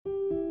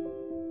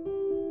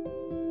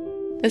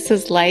This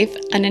is Life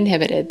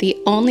Uninhibited, the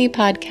only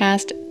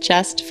podcast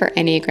just for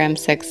Enneagram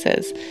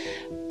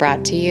 6s,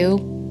 brought to you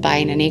by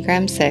an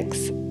Enneagram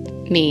 6,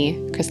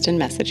 me, Kristen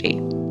Messagey.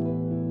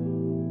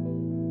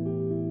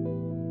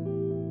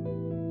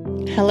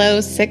 Hello,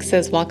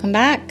 6s. Welcome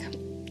back.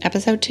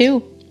 Episode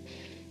 2.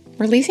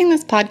 Releasing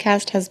this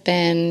podcast has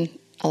been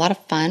a lot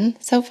of fun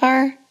so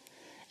far,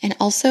 and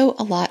also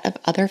a lot of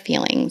other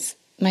feelings.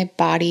 My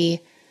body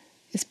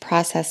is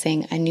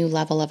processing a new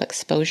level of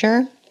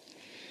exposure,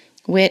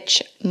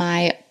 which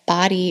my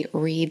body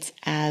reads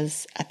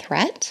as a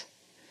threat,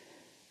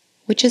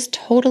 which is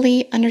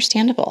totally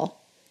understandable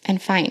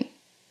and fine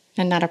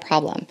and not a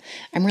problem.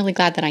 I'm really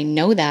glad that I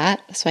know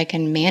that so I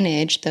can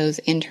manage those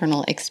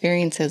internal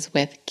experiences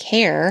with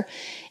care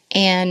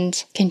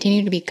and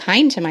continue to be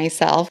kind to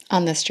myself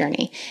on this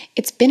journey.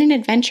 It's been an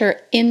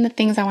adventure in the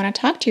things I want to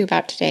talk to you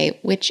about today,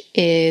 which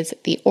is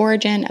the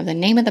origin of the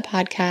name of the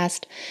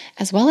podcast,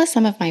 as well as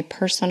some of my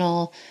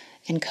personal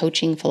and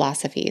coaching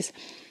philosophies,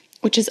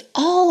 which is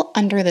all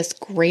under this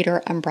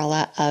greater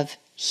umbrella of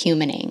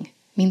humaning. I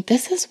mean,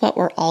 this is what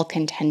we're all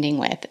contending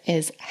with,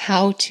 is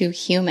how to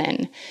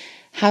human,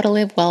 how to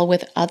live well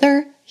with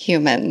other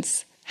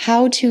humans,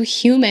 how to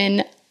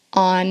human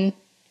on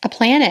a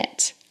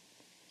planet.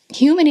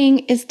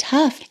 Humaning is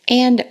tough.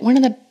 And one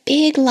of the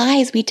big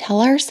lies we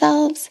tell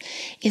ourselves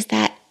is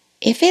that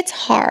if it's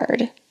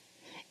hard,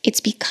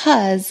 it's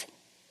because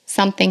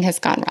something has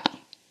gone wrong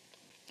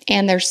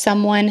and there's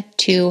someone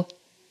to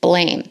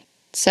blame.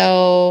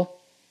 So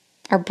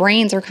our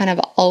brains are kind of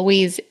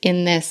always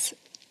in this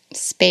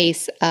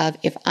space of,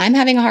 if I'm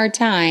having a hard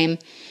time,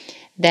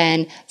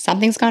 then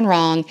something's gone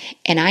wrong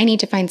and I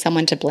need to find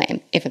someone to blame.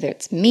 If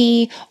it's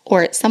me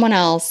or it's someone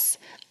else,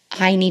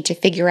 I need to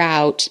figure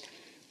out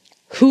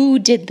who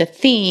did the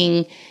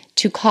thing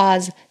to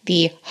cause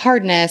the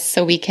hardness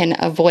so we can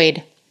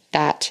avoid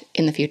that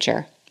in the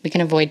future. We can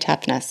avoid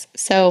toughness.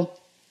 So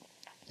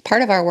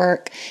part of our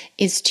work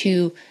is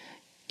to,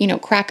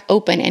 crack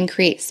open and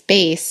create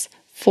space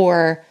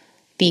for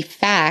the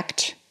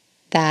fact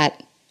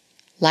that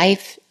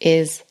life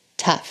is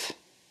tough.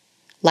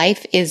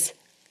 Life is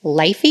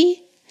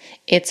lifey,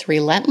 it's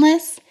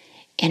relentless,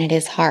 and it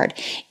is hard.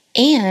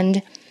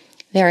 And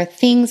there are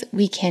things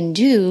we can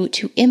do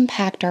to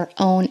impact our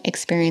own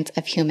experience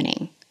of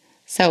humaning.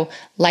 So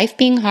life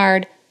being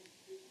hard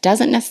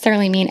doesn't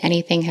necessarily mean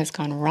anything has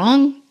gone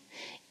wrong,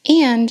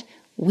 and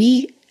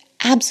we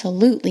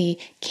absolutely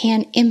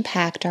can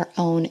impact our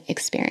own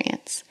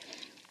experience.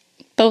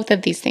 Both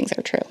of these things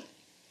are true.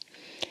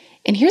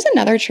 And here's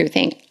another true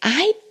thing.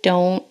 I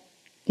don't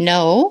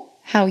know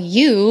how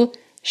you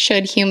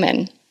should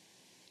human.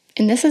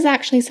 And this is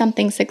actually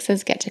something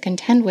 6s get to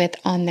contend with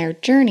on their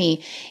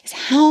journey, is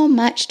how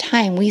much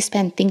time we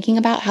spend thinking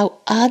about how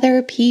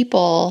other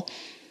people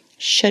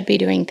should be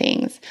doing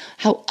things,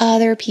 how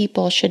other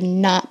people should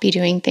not be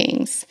doing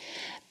things.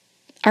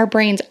 Our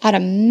brains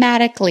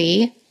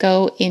automatically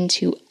go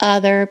into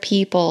other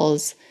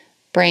people's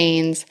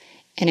brains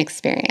and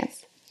experience.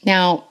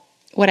 Now,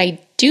 what I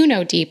do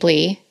know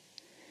deeply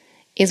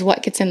is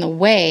what gets in the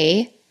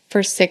way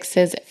for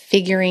 6s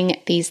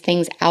figuring these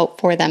things out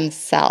for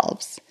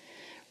themselves,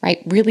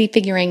 right? Really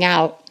figuring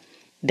out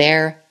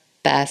their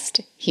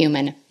best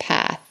human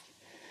path,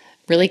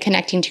 really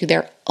connecting to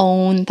their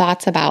own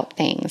thoughts about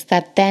things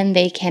that then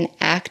they can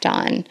act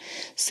on.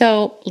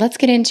 So let's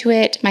get into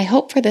it. My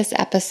hope for this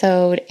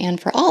episode,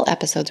 and for all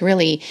episodes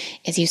really,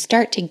 is you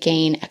start to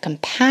gain a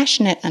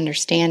compassionate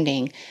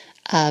understanding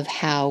of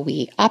how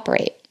we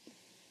operate.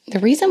 The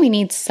reason we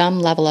need some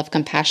level of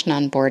compassion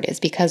on board is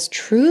because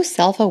true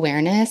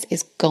self-awareness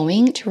is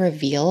going to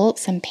reveal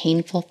some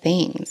painful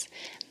things,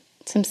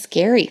 some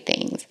scary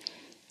things,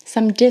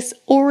 some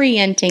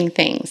disorienting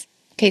things.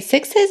 Okay,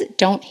 6s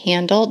don't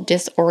handle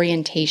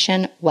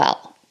disorientation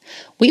well.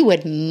 We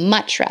would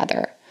much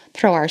rather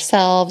throw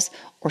ourselves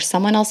or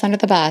someone else under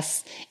the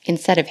bus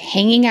instead of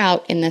hanging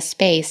out in the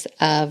space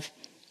of,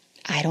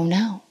 I don't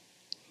know,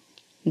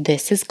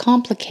 this is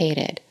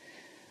complicated.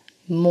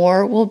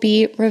 More will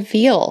be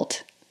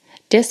revealed.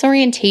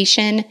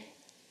 Disorientation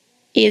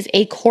is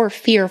a core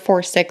fear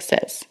for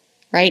 6s,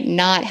 right?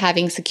 Not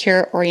having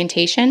secure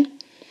orientation.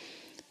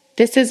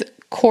 This is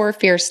core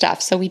fear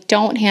stuff, so we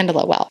don't handle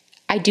it well.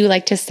 I do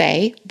like to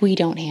say we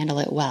don't handle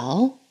it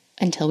well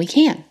until we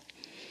can,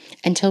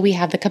 until we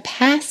have the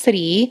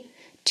capacity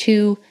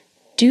to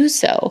do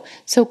so.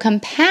 So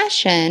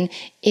compassion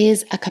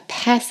is a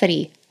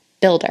capacity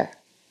builder,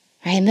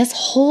 right? And this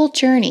whole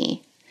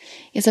journey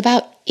is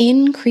about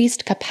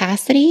increased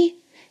capacity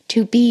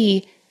to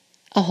be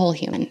a whole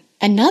human.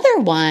 Another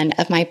one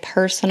of my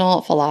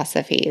personal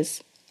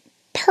philosophies,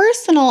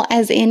 personal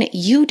as in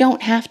you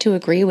don't have to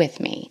agree with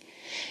me.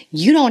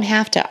 You don't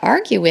have to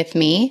argue with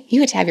me. You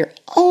get to have your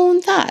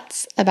own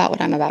thoughts about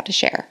what I'm about to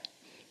share.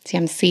 See,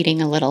 I'm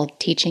seeding a little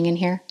teaching in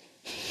here.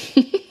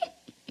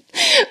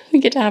 We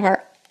get to have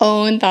our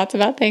own thoughts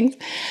about things.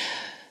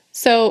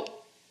 So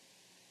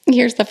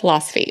here's the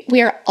philosophy.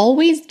 We are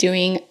always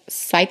doing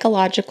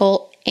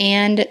psychological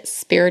and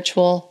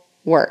spiritual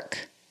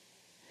work.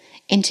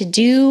 And to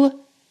do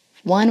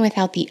one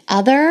without the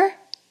other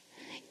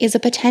is a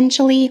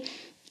potentially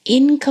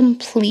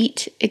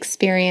incomplete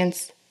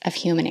experience of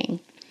humaning.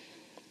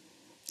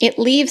 It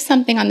leaves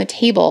something on the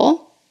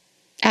table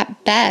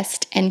at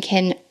best and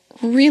can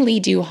really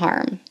do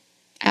harm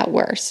at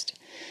worst.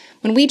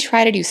 When we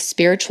try to do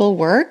spiritual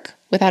work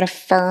without a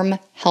firm,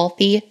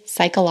 healthy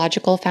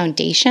psychological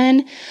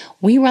foundation,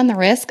 we run the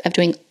risk of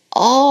doing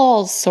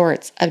all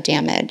sorts of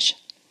damage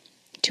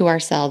to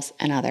ourselves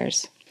and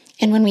others.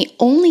 And when we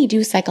only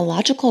do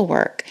psychological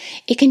work,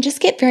 it can just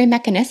get very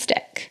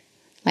mechanistic.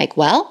 Like,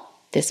 well,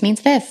 this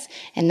means this,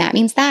 and that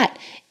means that.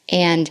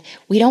 And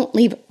we don't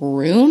leave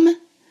room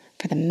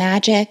for the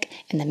magic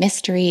and the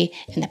mystery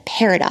and the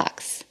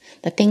paradox,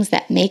 the things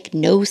that make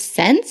no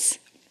sense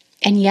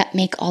and yet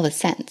make all the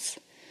sense.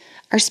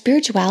 Our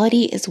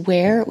spirituality is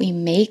where we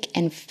make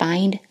and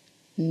find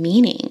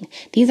meaning.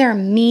 These are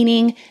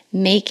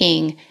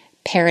meaning-making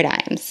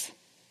paradigms,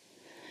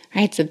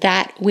 right? So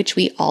that which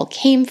we all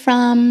came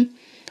from,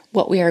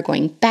 what we are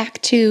going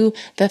back to,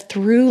 the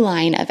through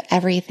line of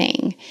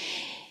everything.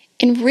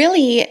 And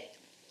really,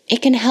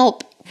 it can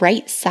help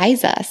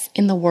right-size us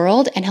in the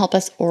world and help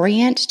us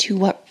orient to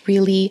what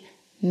really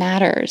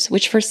matters,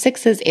 which for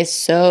sixes is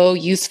so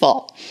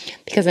useful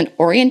because an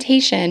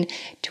orientation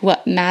to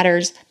what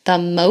matters the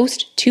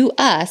most to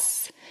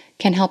us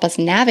can help us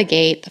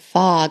navigate the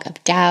fog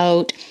of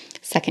doubt,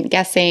 second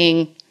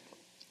guessing,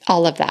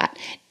 all of that.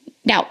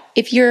 Now,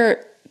 if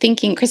you're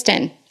thinking,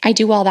 Kristen, I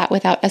do all that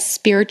without a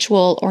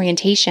spiritual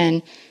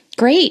orientation,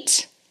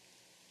 great.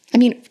 I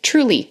mean,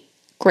 truly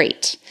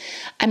great.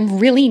 I'm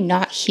really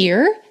not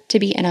here to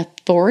be an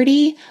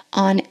authority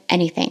on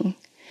anything.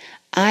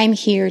 I'm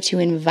here to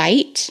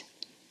invite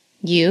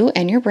you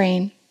and your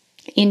brain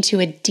into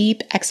a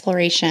deep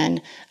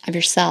exploration of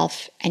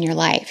yourself and your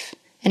life.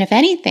 And if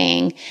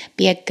anything,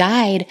 be a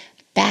guide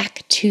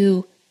back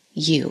to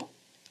you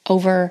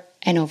over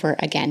and over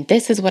again.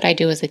 This is what I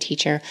do as a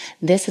teacher.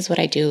 This is what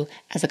I do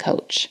as a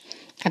coach.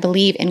 I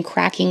believe in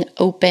cracking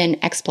open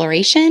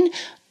exploration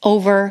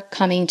over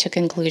coming to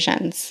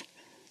conclusions,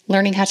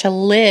 learning how to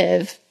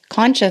live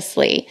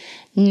consciously,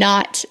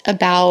 not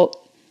about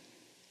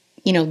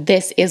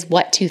this is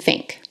what to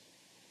think.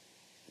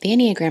 The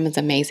Enneagram is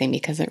amazing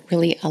because it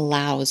really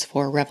allows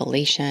for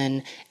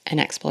revelation and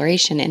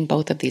exploration in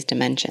both of these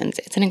dimensions.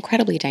 It's an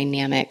incredibly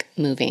dynamic,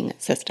 moving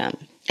system.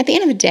 At the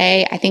end of the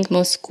day, I think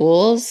most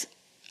schools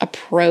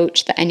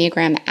approach the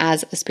Enneagram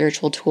as a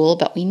spiritual tool,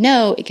 but we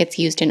know it gets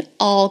used in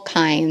all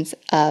kinds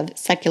of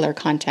secular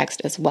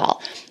context as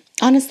well.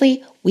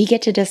 Honestly, we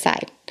get to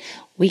decide.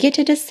 We get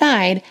to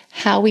decide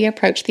how we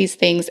approach these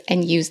things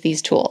and use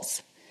these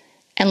tools.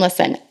 And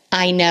listen,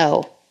 I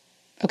know,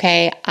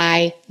 okay?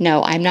 I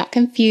know I'm not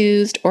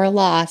confused or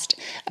lost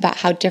about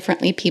how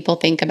differently people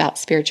think about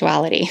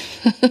spirituality.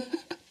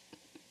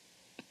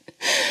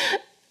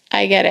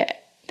 I get it.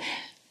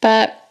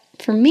 But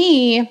for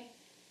me,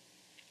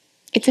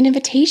 it's an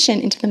invitation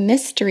into the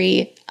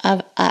mystery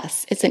of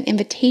us. It's an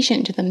invitation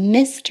into the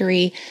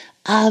mystery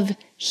of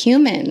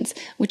humans,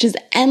 which is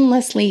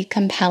endlessly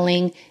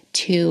compelling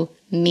to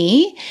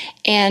me.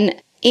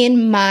 And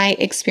in my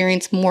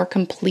experience, more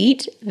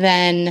complete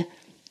than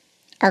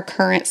our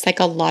current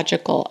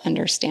psychological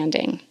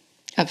understanding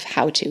of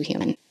how to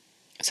human.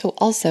 So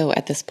also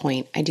at this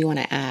point, I do want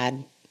to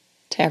add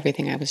to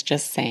everything I was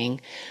just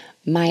saying,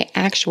 my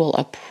actual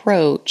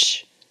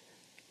approach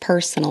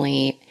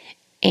personally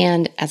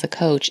and as a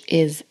coach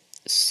is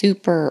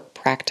super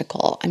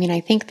practical. I mean, I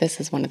think this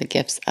is one of the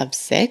gifts of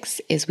six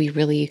is we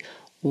really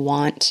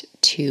want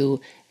to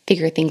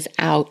figure things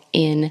out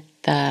in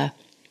the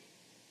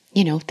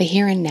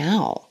here and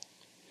now,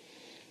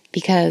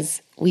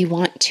 because we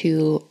want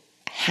to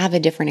have a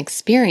different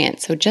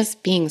experience. So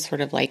just being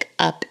sort of like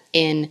up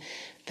in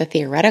the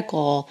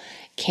theoretical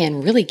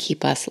can really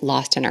keep us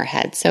lost in our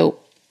head. So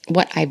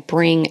what I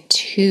bring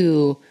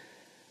to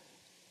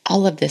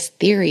all of this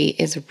theory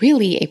is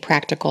really a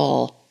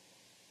practical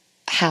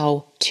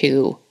how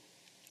to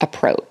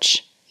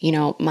approach.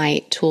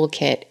 My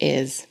toolkit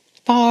is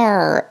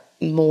far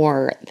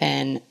more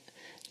than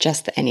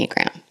just the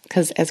Enneagram,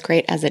 because as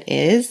great as it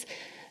is,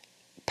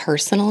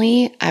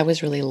 personally, I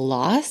was really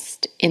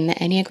lost in the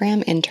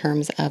Enneagram in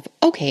terms of,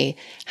 okay,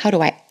 how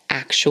do I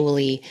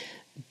actually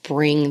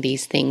bring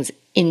these things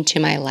into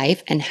my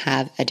life and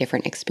have a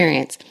different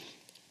experience?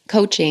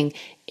 Coaching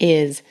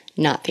is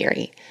not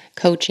theory.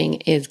 Coaching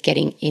is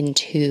getting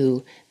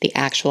into the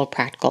actual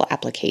practical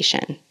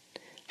application.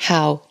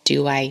 How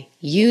do I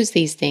use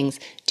these things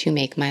to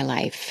make my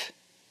life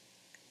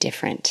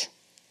different,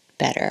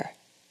 better,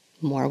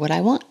 more what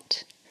I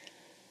want?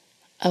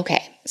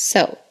 Okay,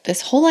 so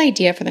this whole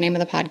idea for the name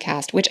of the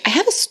podcast, which I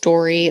have a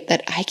story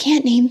that I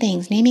can't name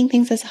things. Naming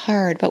things is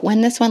hard, but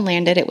when this one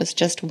landed, it was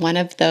just one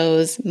of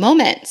those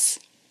moments.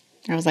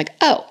 I was like,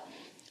 oh,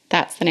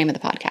 that's the name of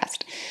the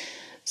podcast.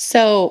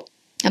 So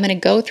I'm going to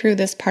go through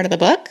this part of the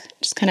book,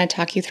 just kind of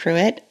talk you through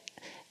it.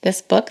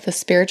 This book, The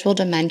Spiritual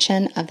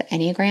Dimension of the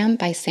Enneagram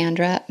by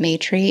Sandra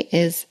Maitre,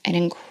 is an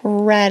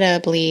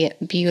incredibly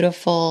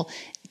beautiful,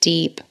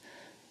 deep,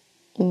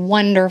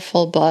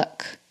 wonderful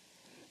book.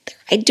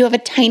 I do have a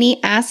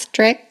tiny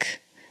asterisk.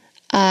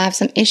 I have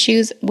some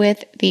issues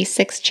with the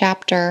 6th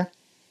chapter.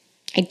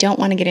 I don't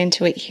want to get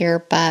into it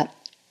here, but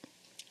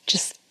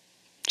just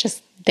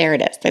there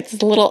it is. It's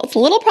a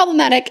little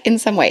problematic in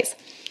some ways.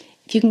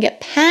 If you can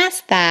get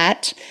past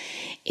that,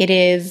 it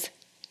is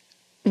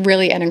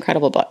really an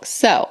incredible book.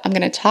 So I'm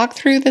going to talk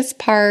through this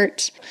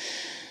part.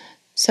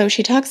 So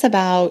she talks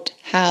about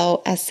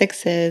how as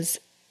sixes,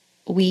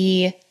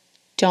 we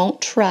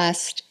don't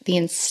trust the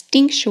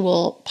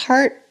instinctual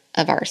part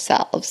of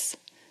ourselves,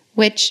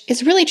 which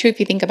is really true if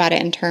you think about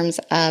it in terms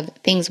of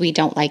things we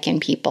don't like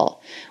in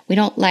people. We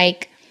don't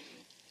like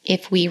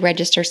if we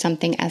register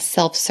something as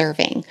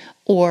self-serving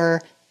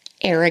or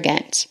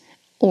arrogant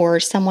or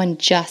someone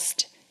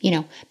just,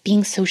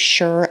 being so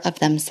sure of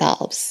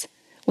themselves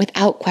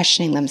without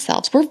questioning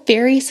themselves. We're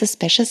very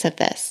suspicious of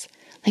this.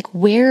 Like,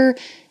 where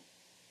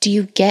do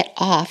you get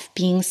off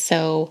being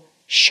so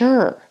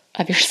sure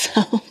of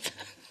yourself?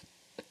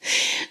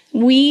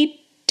 We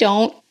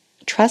don't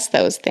trust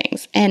those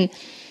things. And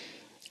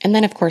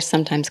then, of course,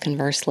 sometimes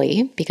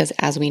conversely, because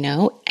as we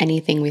know,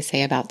 anything we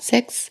say about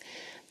 6,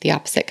 the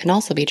opposite can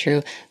also be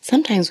true.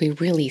 Sometimes we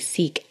really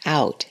seek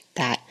out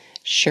that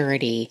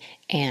surety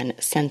and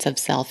sense of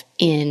self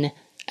in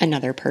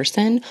another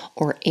person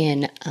or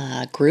in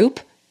a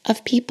group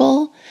of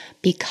people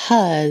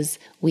because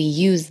we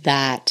use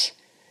that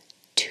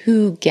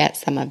to get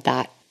some of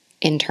that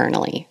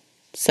internally.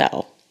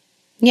 So,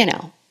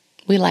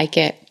 we like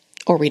it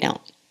or we don't.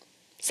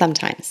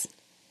 Sometimes.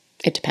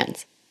 It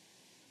depends.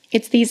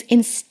 It's these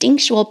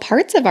instinctual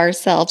parts of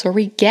ourselves where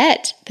we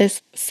get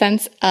this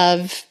sense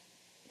of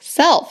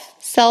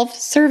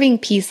self-serving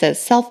pieces,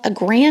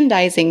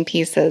 self-aggrandizing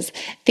pieces,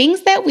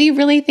 things that we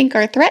really think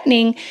are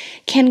threatening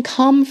can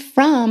come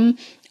from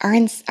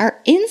our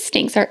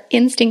instincts, our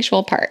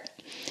instinctual part.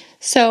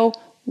 So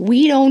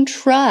we don't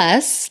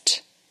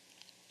trust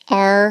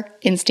our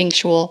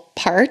instinctual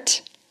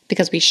part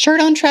because we sure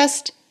don't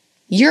trust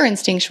your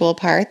instinctual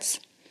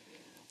parts.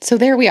 So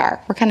there we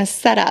are. We're kind of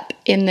set up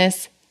in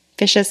this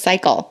vicious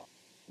cycle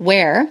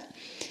where,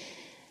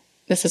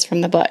 this is from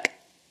the book,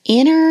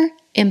 inner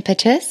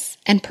impetus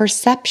and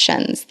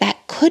perceptions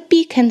that could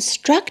be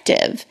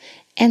constructive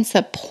and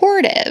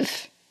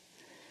supportive,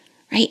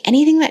 right?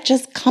 Anything that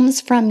just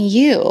comes from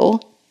you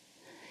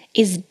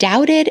is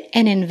doubted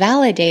and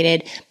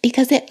invalidated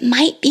because it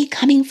might be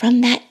coming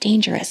from that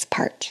dangerous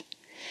part,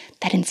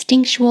 that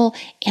instinctual,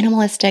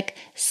 animalistic,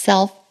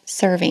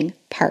 self-serving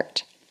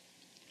part.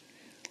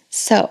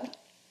 So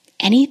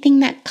anything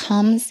that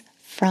comes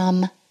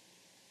from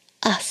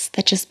us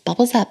that just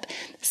bubbles up,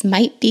 this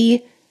might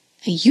be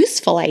a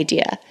useful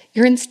idea.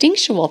 Your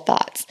instinctual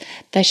thoughts,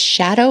 the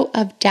shadow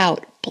of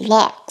doubt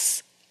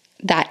blocks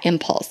that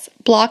impulse,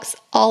 blocks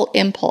all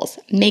impulse,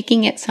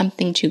 making it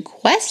something to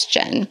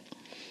question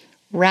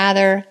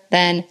rather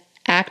than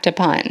act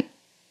upon.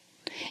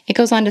 It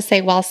goes on to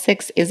say, while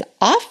 6 is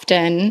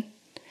often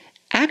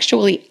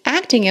actually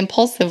acting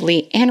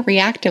impulsively and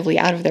reactively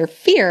out of their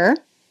fear,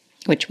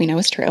 which we know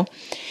is true,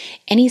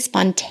 any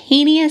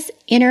spontaneous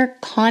inner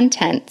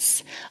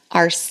contents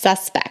are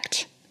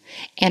suspect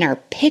and are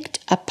picked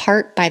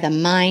apart by the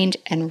mind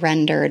and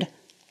rendered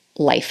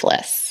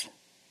lifeless.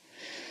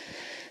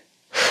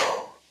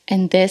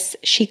 And this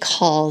she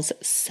calls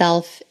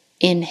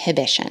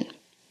self-inhibition.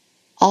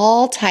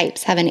 All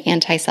types have an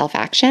anti-self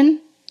action.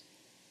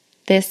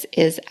 This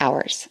is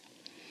ours.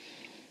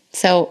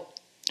 So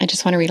I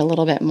just want to read a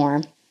little bit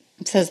more.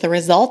 It says the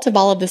result of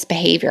all of this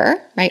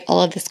behavior, right,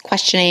 all of this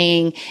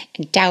questioning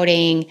and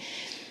doubting,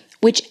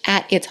 which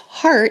at its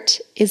heart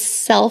is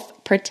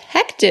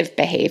self-protective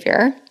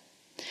behavior,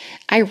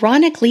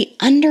 ironically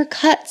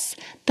undercuts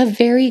the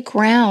very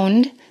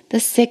ground the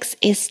 6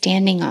 is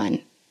standing on,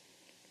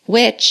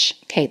 which,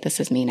 okay, this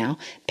is me now,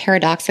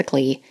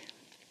 paradoxically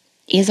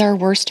is our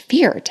worst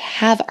fear, to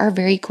have our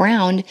very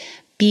ground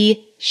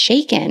be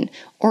shaken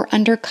or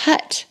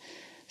undercut.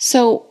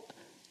 So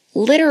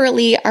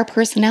literally, our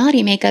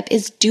personality makeup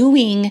is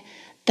doing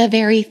the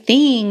very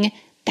thing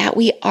that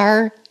we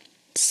are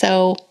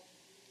so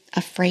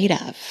afraid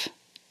of.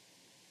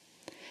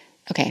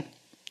 Okay,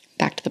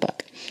 back to the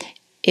book.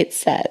 It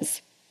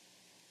says,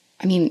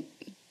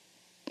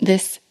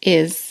 this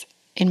is,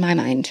 in my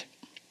mind,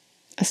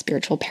 a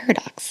spiritual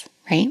paradox,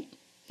 right?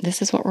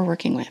 This is what we're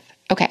working with.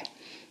 Okay,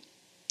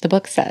 the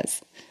book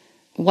says,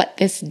 what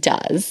this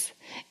does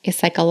is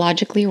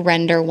psychologically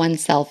render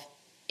oneself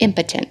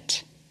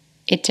impotent.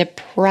 It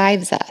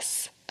deprives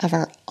us of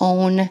our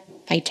own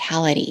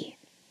vitality.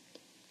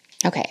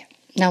 Okay,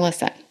 now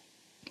listen.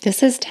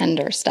 This is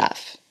tender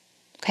stuff.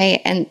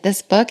 Okay, and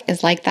this book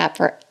is like that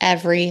for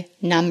every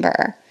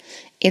number.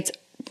 It's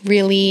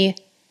really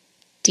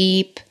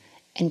deep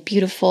and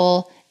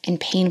beautiful and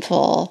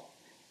painful.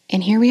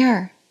 And here we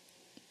are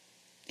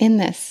in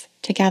this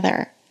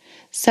together.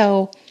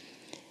 So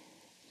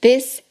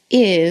this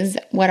is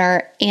what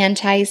our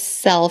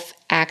anti-self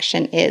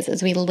action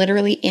is we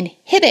literally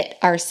inhibit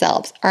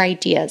ourselves, our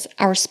ideas,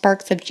 our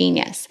sparks of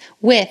genius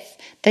with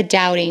the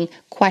doubting,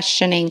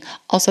 questioning,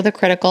 also the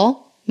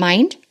critical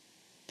mind.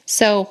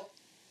 So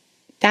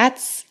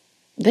that's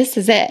this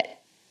is it,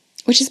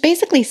 which is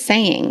basically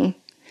saying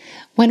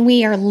when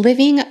we are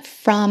living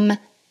from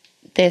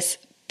this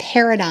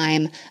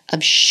paradigm of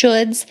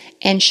shoulds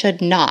and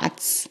should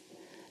nots,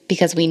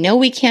 because we know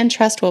we can't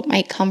trust what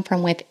might come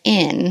from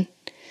within,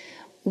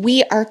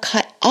 we are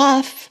cut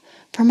off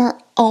from our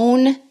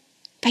own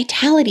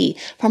vitality,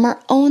 from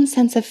our own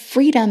sense of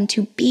freedom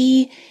to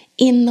be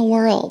in the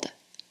world.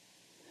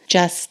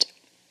 Just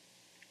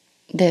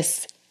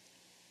this,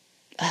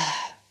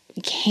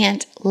 we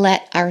can't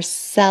let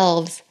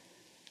ourselves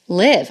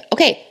live.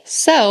 Okay,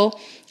 so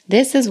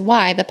this is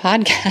why the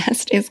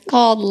podcast is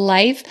called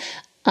Life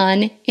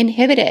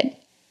Uninhibited.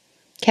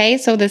 Okay,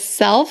 so the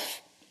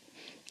self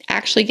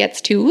actually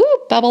gets to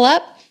bubble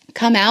up,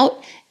 come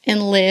out,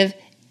 and live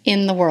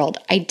in the world.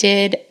 I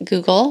did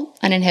Google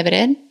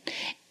uninhibited,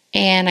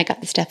 and I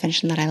got this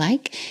definition that I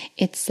like.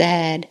 It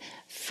said,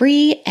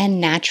 free and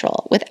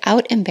natural,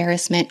 without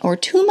embarrassment or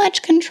too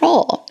much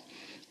control.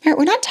 Right?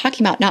 We're not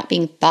talking about not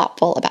being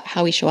thoughtful about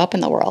how we show up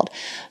in the world,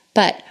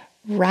 but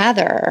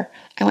rather,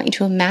 I want you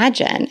to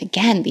imagine,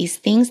 again, these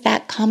things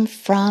that come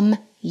from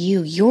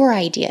you, your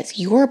ideas,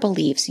 your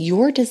beliefs,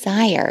 your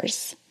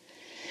desires.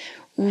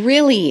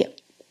 Really,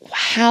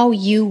 how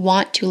you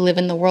want to live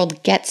in the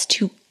world gets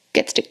to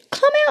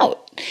come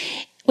out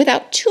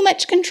without too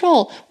much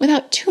control,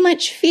 without too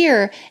much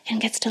fear, and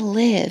gets to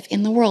live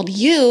in the world.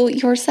 You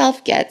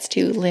yourself gets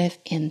to live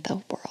in the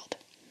world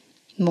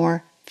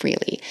more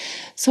freely.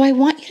 So I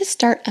want you to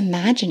start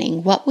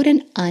imagining, what would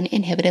an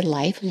uninhibited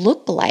life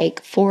look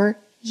like for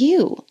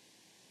you?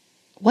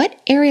 What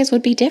areas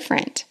would be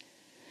different?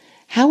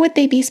 How would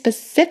they be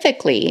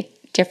specifically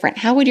different?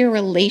 How would your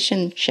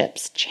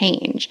relationships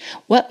change?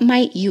 What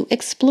might you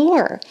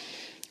explore?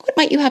 What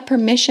might you have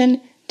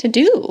permission to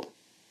do?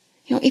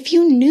 If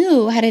you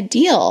knew how to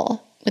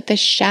deal with the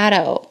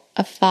shadow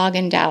of fog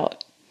and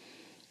doubt,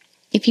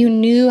 if you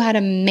knew how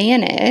to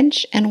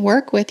manage and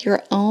work with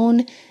your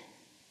own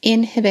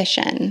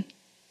inhibition,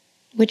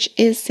 which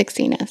is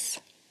sixiness,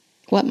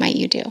 what might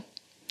you do?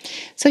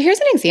 So here's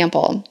an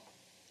example.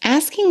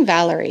 Asking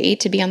Valerie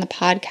to be on the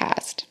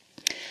podcast.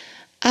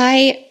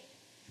 I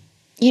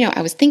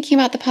was thinking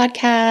about the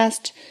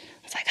podcast.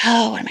 I was like,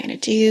 what am I going to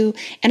do?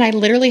 And I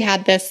literally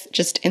had this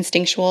just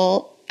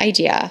instinctual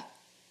idea.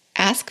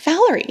 Ask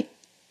Valerie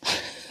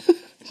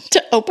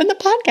to open the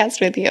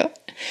podcast with you.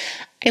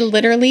 I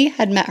literally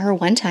had met her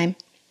one time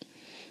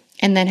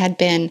and then had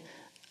been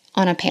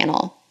on a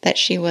panel that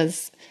she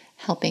was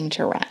helping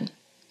to run.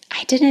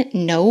 I didn't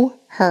know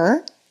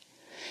her.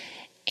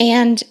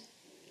 And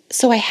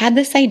so I had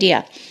this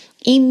idea.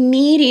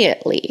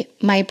 Immediately,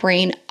 my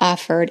brain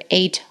offered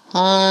a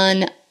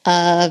ton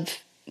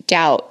of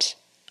doubt.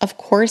 Of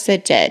course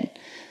it did.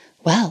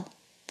 Well,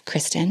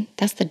 Kristen,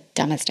 that's the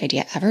dumbest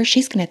idea ever.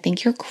 She's going to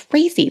think you're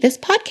crazy. This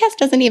podcast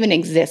doesn't even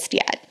exist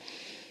yet.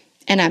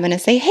 And I'm going to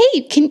say,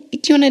 hey, do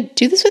you want to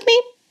do this with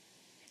me?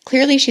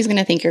 Clearly, she's going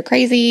to think you're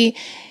crazy.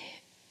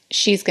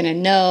 She's going to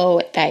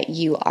know that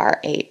you are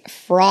a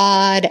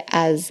fraud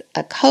as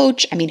a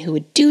coach. I mean, who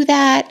would do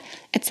that?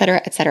 Et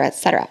cetera, et cetera, et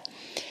cetera.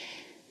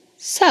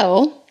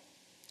 So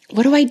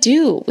what do I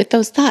do with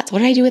those thoughts? What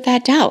do I do with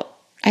that doubt?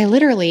 I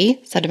literally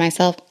said to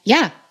myself,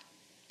 yeah,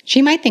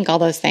 she might think all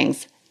those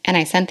things. And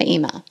I sent the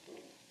email.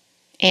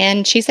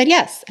 And she said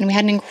yes. And we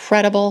had an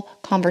incredible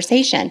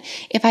conversation.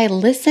 If I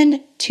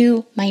listened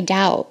to my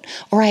doubt,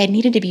 or I had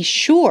needed to be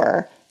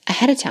sure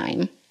ahead of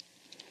time,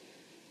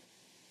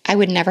 I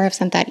would never have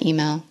sent that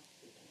email.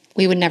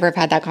 We would never have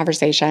had that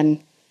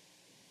conversation.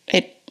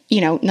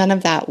 None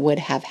of that would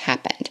have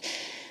happened.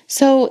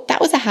 So that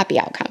was a happy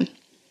outcome.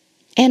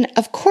 And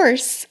of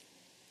course,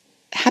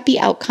 happy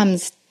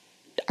outcomes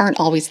aren't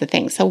always the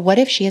thing. So what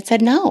if she had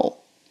said no?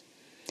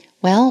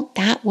 Well,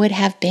 that would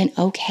have been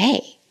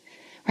okay,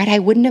 right? I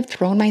wouldn't have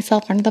thrown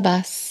myself under the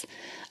bus.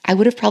 I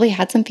would have probably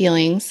had some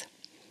feelings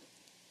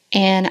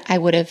and I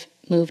would have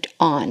moved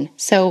on.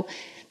 So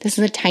this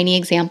is a tiny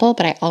example,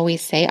 but I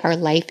always say our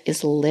life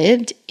is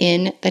lived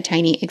in the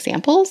tiny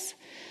examples.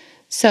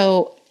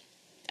 So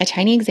a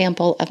tiny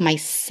example of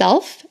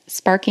myself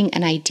sparking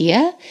an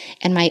idea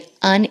and my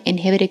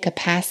uninhibited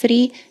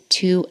capacity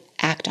to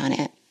act on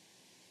it.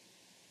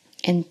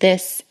 And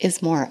this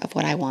is more of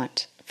what I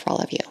want for all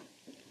of you.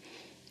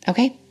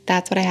 Okay,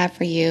 that's what I have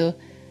for you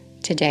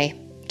today.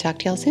 Talk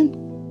to y'all soon.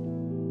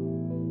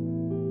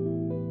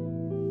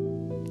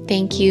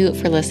 Thank you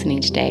for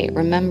listening today.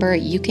 Remember,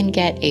 you can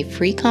get a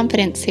free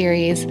confidence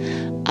series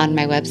on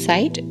my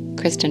website,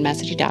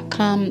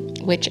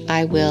 kristenmessage.com, which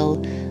I will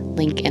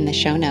link in the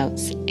show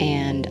notes.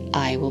 And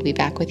I will be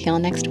back with y'all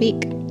next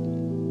week.